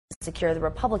secure the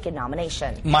Republican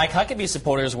nomination. Mike, Huckabee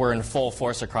supporters were in full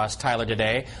force across Tyler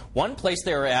today. One place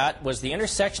they were at was the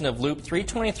intersection of Loop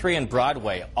 323 and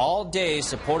Broadway. All day,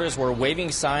 supporters were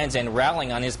waving signs and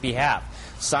rallying on his behalf.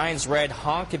 Signs read,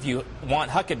 "Honk if you want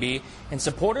Huckabee," and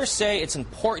supporters say it's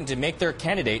important to make their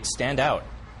candidate stand out.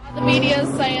 The media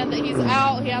is saying that he's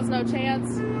out, he has no chance.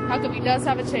 Huckabee does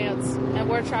have a chance, and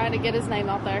we're trying to get his name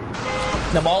out there.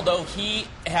 Now, although he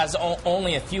has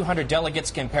only a few hundred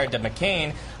delegates compared to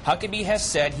McCain, Huckabee has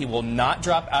said he will not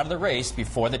drop out of the race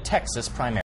before the Texas primary.